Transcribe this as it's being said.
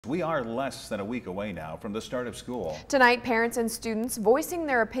We are less than a week away now from the start of school. Tonight, parents and students voicing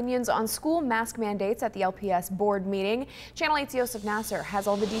their opinions on school mask mandates at the LPS board meeting. Channel 8's Yosef Nasser has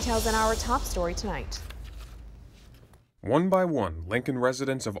all the details in our top story tonight. One by one, Lincoln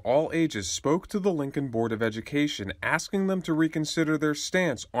residents of all ages spoke to the Lincoln Board of Education, asking them to reconsider their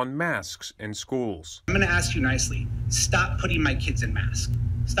stance on masks in schools. I'm going to ask you nicely, stop putting my kids in masks.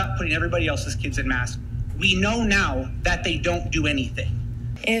 Stop putting everybody else's kids in masks. We know now that they don't do anything.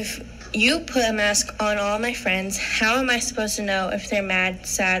 If you put a mask on all my friends, how am I supposed to know if they're mad,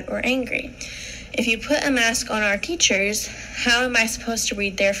 sad, or angry? If you put a mask on our teachers, how am I supposed to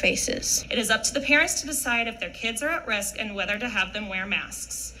read their faces? It is up to the parents to decide if their kids are at risk and whether to have them wear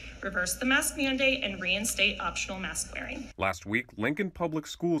masks. Reverse the mask mandate and reinstate optional mask wearing. Last week, Lincoln Public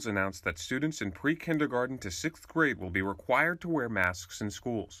Schools announced that students in pre-kindergarten to 6th grade will be required to wear masks in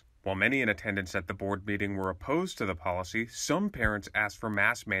schools. While many in attendance at the board meeting were opposed to the policy, some parents asked for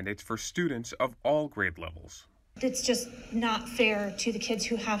mask mandates for students of all grade levels. It's just not fair to the kids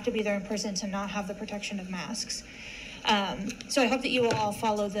who have to be there in person to not have the protection of masks. So I hope that you will all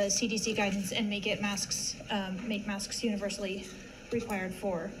follow the CDC guidance and make masks universally required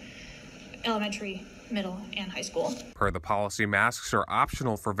for elementary, middle, and high school. Per the policy, masks are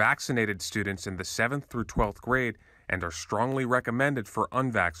optional for vaccinated students in the 7th through 12th grade and are strongly recommended for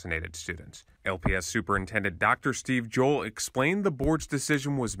unvaccinated students. LPS Superintendent Dr. Steve Joel explained the board's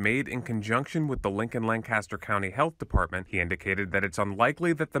decision was made in conjunction with the Lincoln-Lancaster County Health Department. He indicated that it's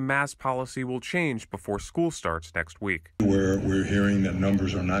unlikely that the mask policy will change before school starts next week. We're hearing that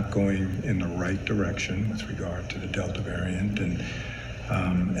numbers are not going in the right direction with regard to the Delta variant,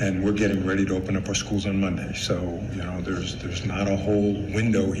 and we're getting ready to open up our schools on Monday. So, there's not a whole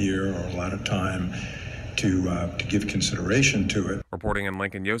window here or a lot of time to give consideration to it. Reporting in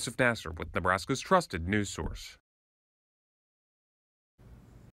Lincoln, Yosef Nasser with Nebraska's trusted news source.